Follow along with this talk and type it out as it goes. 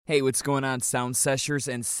Hey, what's going on, Sound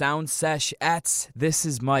Seshers and Sound Sesh-ettes? This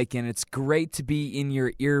is Mike, and it's great to be in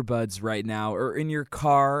your earbuds right now, or in your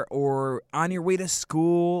car, or on your way to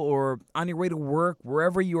school, or on your way to work,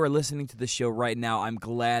 wherever you are listening to the show right now. I'm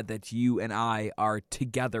glad that you and I are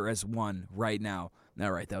together as one right now.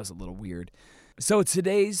 All right, that was a little weird. So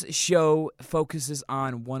today's show focuses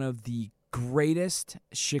on one of the greatest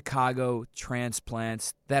Chicago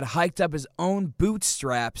transplants that hiked up his own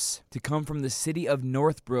bootstraps to come from the city of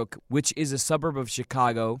Northbrook, which is a suburb of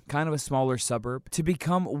Chicago, kind of a smaller suburb, to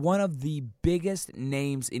become one of the biggest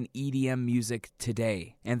names in EDM music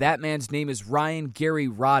today. And that man's name is Ryan Gary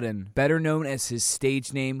Rodden, better known as his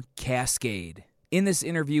stage name, Kaskade. In this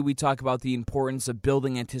interview, we talk about the importance of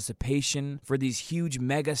building anticipation for these huge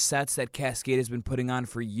mega sets that Kaskade has been putting on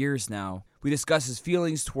for years now. We discuss his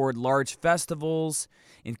feelings toward large festivals,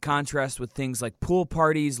 in contrast with things like pool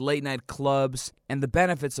parties, late-night clubs, and the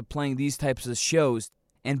benefits of playing these types of shows.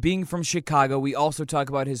 And being from Chicago, we also talk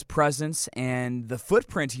about his presence and the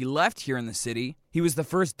footprint he left here in the city. He was the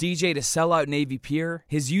first DJ to sell out Navy Pier.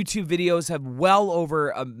 His YouTube videos have well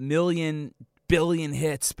over 1 billion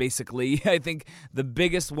hits, basically. I think the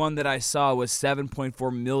biggest one that I saw was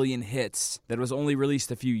 7.4 million hits that was only released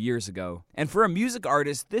a few years ago. And for a music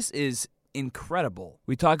artist, this is incredible.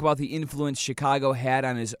 We talk about the influence Chicago had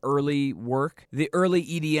on his early work, the early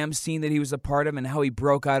EDM scene that he was a part of, and how he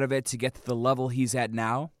broke out of it to get to the level he's at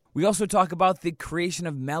now. We also talk about the creation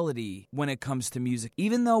of melody when it comes to music.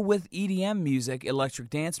 Even though with EDM music, electric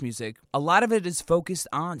dance music, a lot of it is focused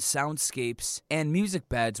on soundscapes and music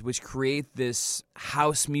beds, which create this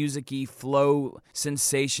house music-y flow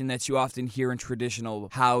sensation that you often hear in traditional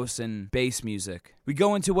house and bass music. We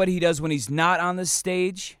go into what he does when he's not on the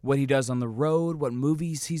stage, what he does on the road, what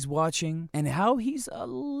movies he's watching, and how he's a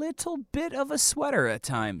little bit of a sweater at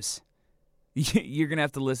times. You're going to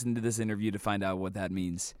have to listen to this interview to find out what that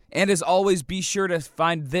means. And as always, be sure to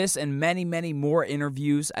find this and many, many more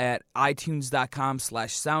interviews at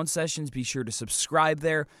itunes.com/soundsessions. Be sure to subscribe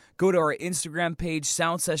there. Go to our Instagram page,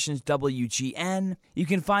 SoundSessionsWGN. You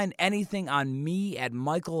can find anything on me at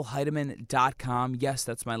michaelheidemann.com. Yes,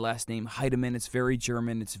 that's my last name, Heidemann. It's very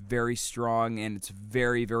German, it's very strong, and it's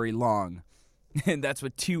very, very long. And that's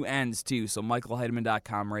with 2 N's, too, so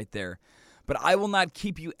michaelheidemann.com right there. But I will not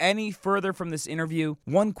keep you any further from this interview.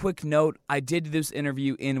 One quick note, I did this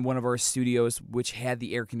interview in one of our studios, which had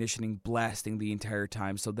the air conditioning blasting the entire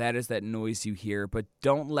time, so that is that noise you hear. But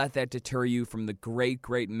don't let that deter you from the great,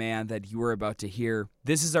 great man that you are about to hear.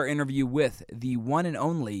 This is our interview with the one and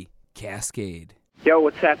only Kaskade. Yo,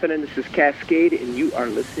 what's happening? This is Kaskade, and you are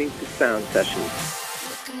listening to Sound Sessions.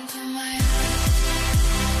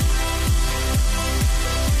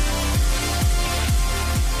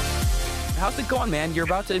 How's it going, man? You're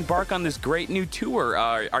about to embark on this great new tour.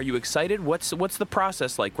 Are you excited? What's the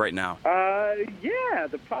process like right now? Yeah,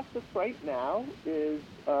 the process right now is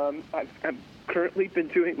I've currently been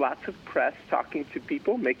doing lots of press, talking to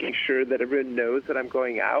people, making sure that everyone knows that I'm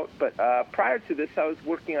going out. But prior to this, I was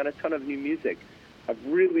working on a ton of new music. I've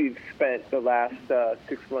really spent the last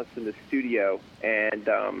 6 months in the studio and,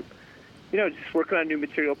 just working on new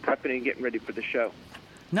material, prepping and getting ready for the show.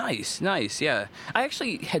 Nice, yeah. I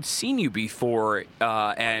actually had seen you before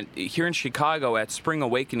and here in Chicago at Spring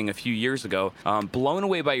Awakening a few years ago. Blown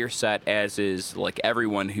away by your set, as is like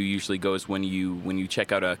everyone who usually goes when you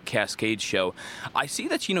check out a Kaskade show. I see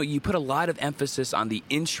that you put a lot of emphasis on the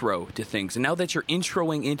intro to things, and now that you're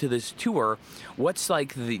introing into this tour, what's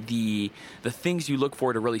like the things you look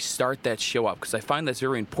for to really start that show up? Because I find that's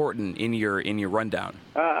very important in your rundown.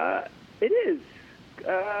 It is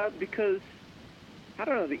because. I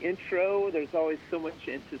don't know, the intro, there's always so much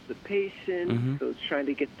anticipation, so it's trying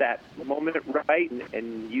to get that moment right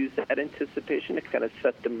and use that anticipation to kind of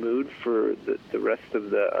set the mood for the rest of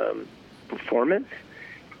the performance.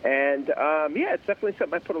 And, it's definitely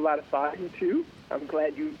something I put a lot of thought into. I'm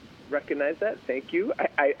glad you recognize that. Thank you.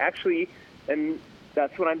 I actually am.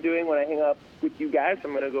 That's what I'm doing when I hang up with you guys.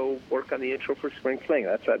 I'm going to go work on the intro for Spring Fling.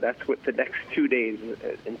 That's what the next 2 days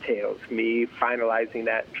entails, me finalizing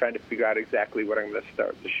that and trying to figure out exactly what I'm going to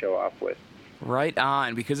start the show off with. Right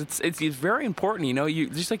on, because it's very important.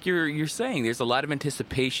 You just like you're saying, there's a lot of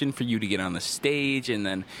anticipation for you to get on the stage, and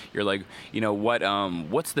then you're like,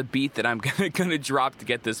 what's the beat that I'm gonna drop to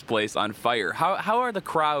get this place on fire? How are the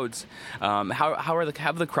crowds?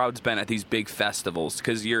 Have the crowds been at these big festivals?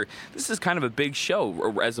 Because this is kind of a big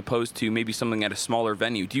show, as opposed to maybe something at a smaller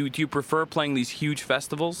venue. Do you prefer playing these huge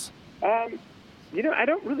festivals? I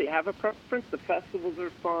don't really have a preference. The festivals are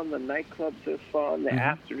fun. The nightclubs are fun. The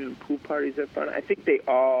afternoon pool parties are fun. I think they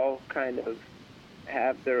all kind of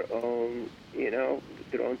have their own,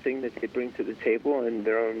 their own thing that they bring to the table and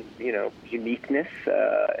their own, uniqueness,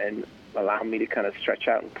 and allow me to kind of stretch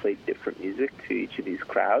out and play different music to each of these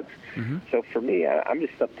crowds. Mm-hmm. So for me, I'm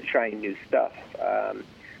just up to trying new stuff.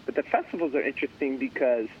 But the festivals are interesting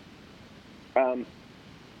because,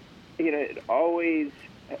 it always,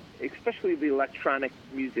 especially the electronic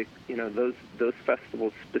music, those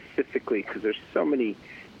festivals specifically, because there's so many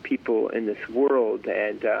people in this world,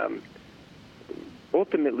 and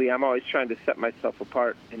ultimately I'm always trying to set myself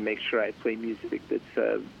apart and make sure I play music that's,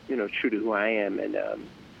 true to who I am. And,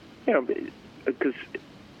 because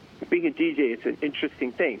being a DJ, it's an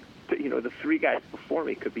interesting thing. The three guys before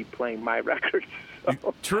me could be playing my records.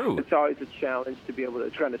 So True. It's always a challenge to be able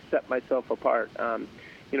to try to set myself apart.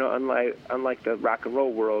 Unlike the rock and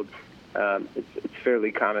roll world, it's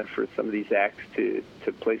fairly common for some of these acts to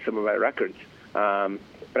play some of my records.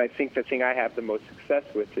 But I think the thing I have the most success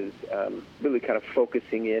with is really kind of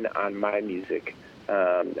focusing in on my music,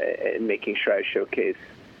 and making sure I showcase,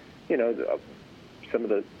 some of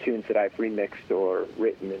the tunes that I've remixed or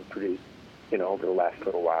written and produced, over the last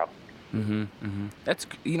little while. Mm-hmm,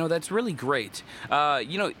 mm-hmm. That's really great.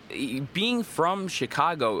 Being from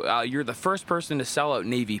Chicago, you're the first person to sell out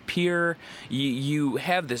Navy Pier. You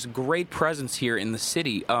have this great presence here in the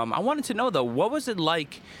city. I wanted to know, though, what was it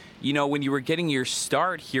like, when you were getting your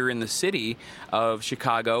start here in the city of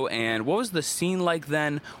Chicago, and what was the scene like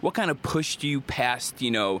then? What kind of pushed you past,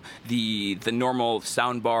 the normal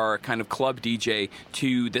soundbar kind of club DJ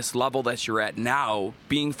to this level that you're at now,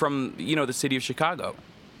 being from, the city of Chicago?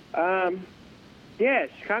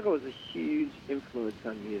 Chicago was a huge influence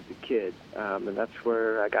on me as a kid, and that's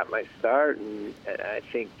where I got my start, and I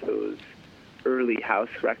think those early house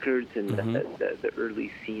records and the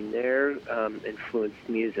early scene there influenced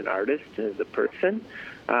me as an artist and as a person.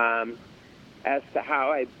 As to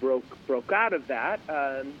how I broke out of that,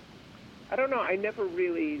 I don't know. I never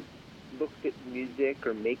really looked at music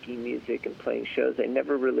or making music and playing shows. I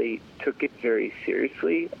never really took it very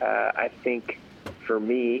seriously. I think for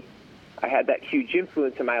me, I had that huge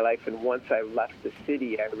influence in my life, and once I left the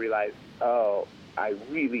city, I realized, I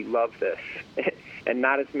really love this. And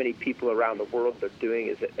not as many people around the world are doing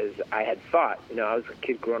as I had thought. I was a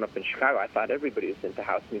kid growing up in Chicago. I thought everybody was into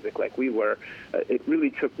house music like we were. It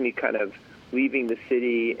really took me kind of leaving the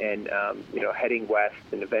city and, heading west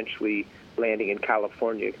and eventually landing in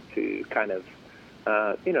California to kind of,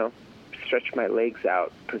 stretch my legs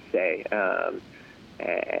out, per se.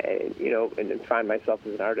 And find myself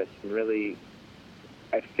as an artist. And really,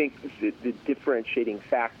 I think the differentiating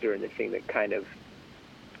factor and the thing that kind of,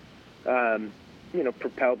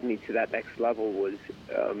 propelled me to that next level was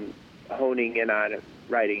honing in on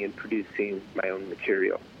writing and producing my own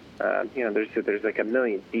material. There's like a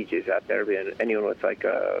million DJs out there, and anyone with like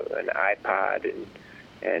an iPod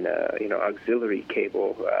and auxiliary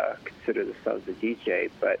cable consider themselves a DJ.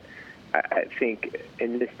 But I think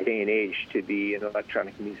in this day and age, to be an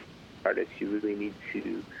electronic music artist, you really need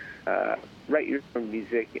to write your own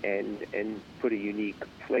music and put a unique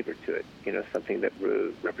flavor to it. Something that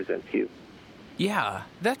represents you. Yeah,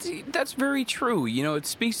 that's very true. It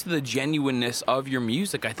speaks to the genuineness of your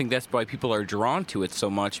music. I think that's why people are drawn to it so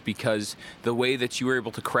much, because the way that you were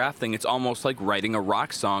able to craft things, it's almost like writing a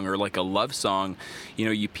rock song or like a love song.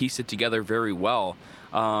 You piece it together very well.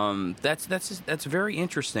 That's very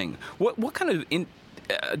interesting. What kind of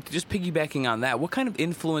just piggybacking on that, what kind of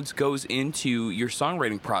influence goes into your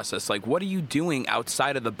songwriting process? Like, what are you doing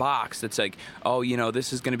outside of the box that's like,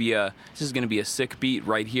 this is going to be a sick beat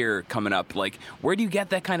right here coming up? Like, where do you get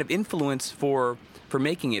that kind of influence for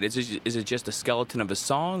making it? Is it just a skeleton of a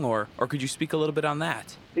song, or could you speak a little bit on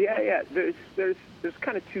that? Yeah. There's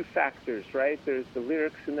kind of two factors, right? There's the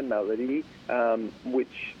lyrics and the melody,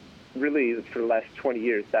 which really for the last 20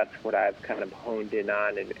 years, that's what I've kind of honed in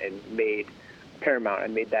on and made paramount. I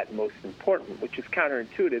made that most important, which is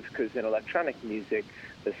counterintuitive because in electronic music,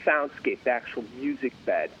 the soundscape, the actual music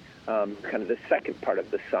bed, kind of the second part of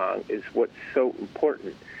the song is what's so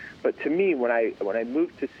important. But to me, when I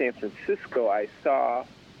moved to San Francisco, I saw,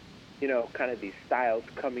 kind of these styles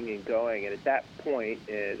coming and going. And at that point,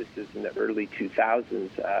 this is in the early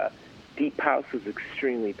 2000s, deep house was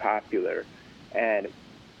extremely popular. And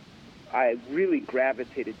I really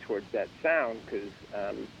gravitated towards that sound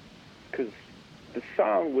because the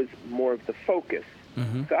song was more of the focus.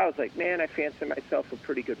 Mm-hmm. So I was like, man, I fancy myself a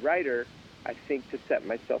pretty good writer. I think to set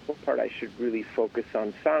myself apart, I should really focus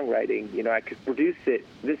on songwriting. I could produce it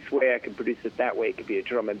this way, I could produce it that way. It could be a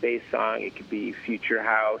drum and bass song, it could be future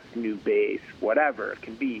house, new bass, whatever. It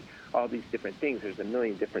can be all these different things. There's a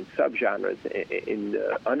million different subgenres in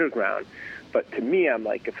the underground. But to me, I'm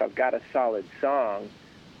like, if I've got a solid song,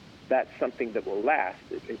 that's something that will last.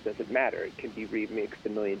 It doesn't matter. It can be remixed a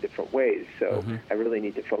million different ways. So I really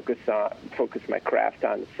need to focus my craft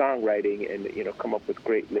on songwriting and, you know, come up with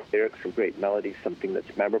great lyrics and great melodies, something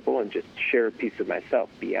that's memorable, and just share a piece of myself,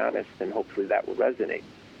 be honest, and hopefully that will resonate.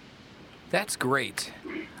 That's great.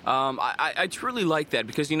 I truly like that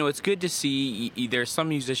because, you know, it's good to see there's some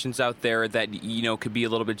musicians out there that, you know, could be a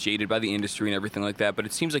little bit jaded by the industry and everything like that, but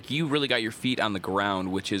it seems like you really got your feet on the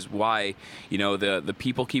ground, which is why, you know, the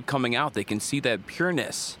people keep coming out. They can see that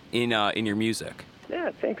pureness in your music.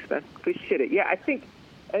 Yeah, thanks, man. Appreciate it. Yeah, I think,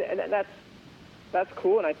 and that's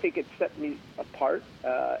cool, and I think it set me apart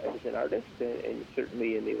as an artist, and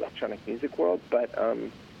certainly in the electronic music world, but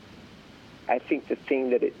I think the thing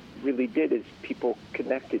that it really did is people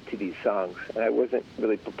connected to these songs, and I wasn't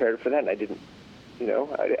really prepared for that, and I didn't, you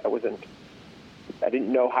know, I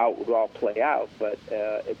didn't know how it would all play out, but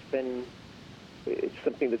it's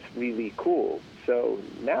something that's really cool. So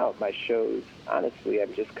now my shows, honestly,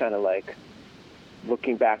 I'm just kind of like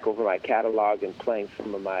looking back over my catalog and playing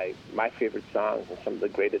some of my favorite songs and some of the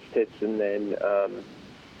greatest hits, and then,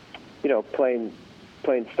 you know, playing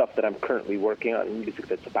stuff that I'm currently working on, music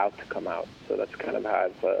that's about to come out. So that's kind of how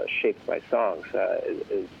I've shaped my songs.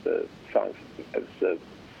 As the songs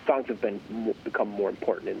have become more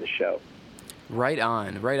important in the show. Right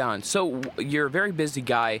on. So you're a very busy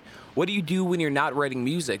guy. What do you do when you're not writing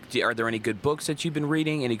music? Are there any good books that you've been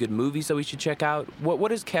reading? Any good movies that we should check out? What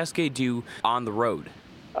does Kaskade do on the road?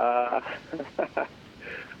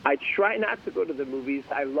 I try not to go to the movies.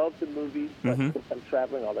 I love the movies, but since I'm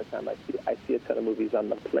traveling all the time, I see a ton of movies on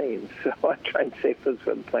the plane, so I try and save those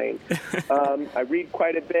for the plane. I read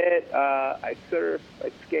quite a bit. I surf,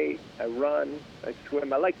 I skate, I run, I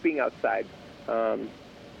swim. I like being outside. Yeah,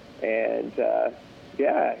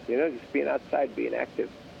 you know, just being outside, being active.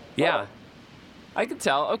 Yeah. I can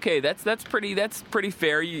tell. Okay, that's pretty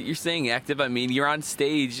fair. You're staying active. I mean, you're on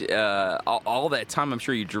stage all that time. I'm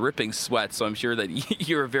sure you're dripping sweat, so I'm sure that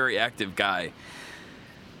you're a very active guy.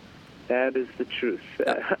 That is the truth.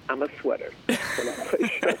 I'm a sweater when I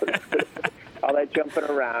play shows. all that jumping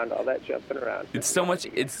around. It's so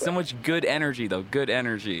much good energy, though. Good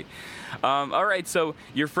energy. All right, so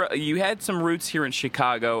you had some roots here in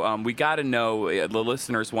Chicago. We got to know, the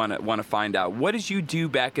listeners want to find out, what did you do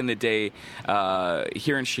back in the day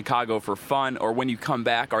here in Chicago for fun, or when you come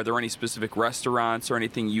back? Are there any specific restaurants or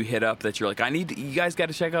anything you hit up that you're like, you guys got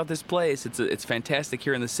to check out this place. It's fantastic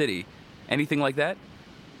here in the city. Anything like that?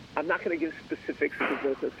 I'm not going to give specifics because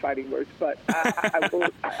those are fighting words, but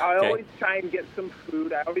I always try and get some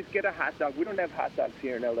food. I always get a hot dog. We don't have hot dogs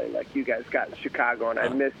here in LA like you guys got in Chicago, and I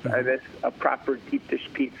miss a proper deep dish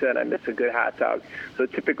pizza, and I miss a good hot dog. So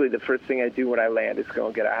typically the first thing I do when I land is go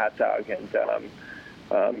and get a hot dog and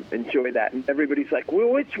enjoy that. And everybody's like, well,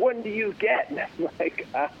 which one do you get? And I'm like,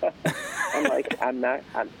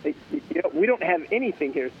 we don't have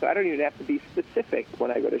anything here, so I don't even have to be specific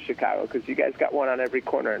when I go to Chicago because you guys got one on every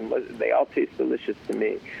corner, and they all taste delicious to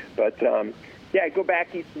me. But, I go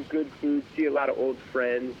back, eat some good food, see a lot of old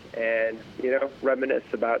friends, and, reminisce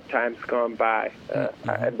about times gone by.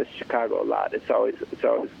 I miss Chicago a lot. It's always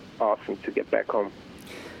awesome to get back home.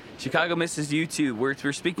 Chicago misses you too. We're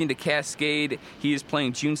speaking to Kaskade. He is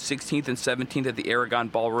playing June 16th and 17th at the Aragon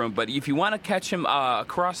Ballroom. But if you want to catch him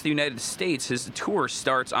across the United States, his tour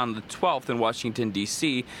starts on the 12th in Washington,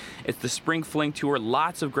 D.C. It's the Spring Fling Tour.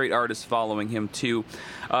 Lots of great artists following him too.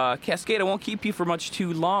 Kaskade, I won't keep you for much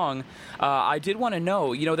too long. I did want to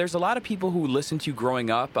know, there's a lot of people who listen to you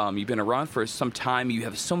growing up. You've been around for some time. You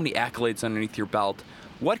have so many accolades underneath your belt.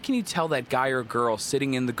 What can you tell that guy or girl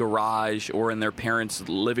sitting in the garage or in their parents'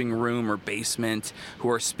 living room or basement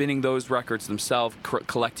who are spinning those records themselves,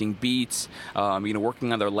 collecting beats,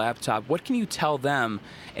 working on their laptop? What can you tell them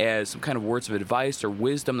as some kind of words of advice or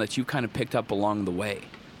wisdom that you kind of picked up along the way?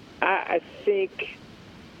 I think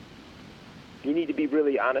you need to be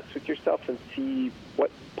really honest with yourself and see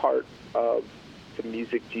what part of the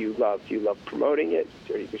music do you love? Do you love promoting it?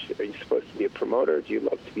 Are you supposed to be a promoter? Do you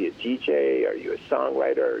love to be a DJ? Are you a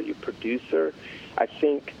songwriter? Are you a producer? I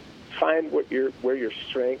think find where your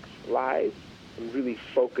strength lies and really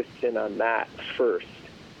focus in on that first,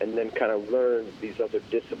 and then kind of learn these other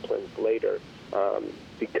disciplines later.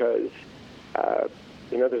 Because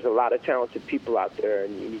there's a lot of talented people out there,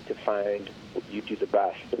 and you need to find what you do the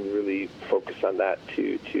best and really focus on that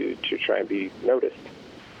to try and be noticed.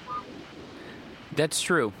 That's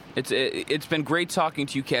true. It's been great talking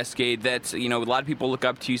to you, Kaskade. That's, a lot of people look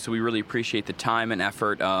up to you, so we really appreciate the time and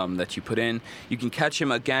effort that you put in. You can catch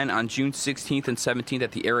him again on June 16th and 17th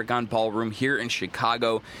at the Aragon Ballroom here in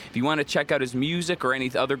Chicago. If you want to check out his music or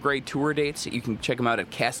any other great tour dates, you can check him out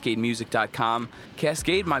at kaskademusic.com.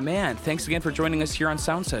 Kaskade, my man, thanks again for joining us here on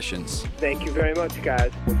Sound Sessions. Thank you very much,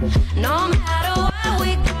 guys. No matter where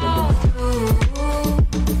we go.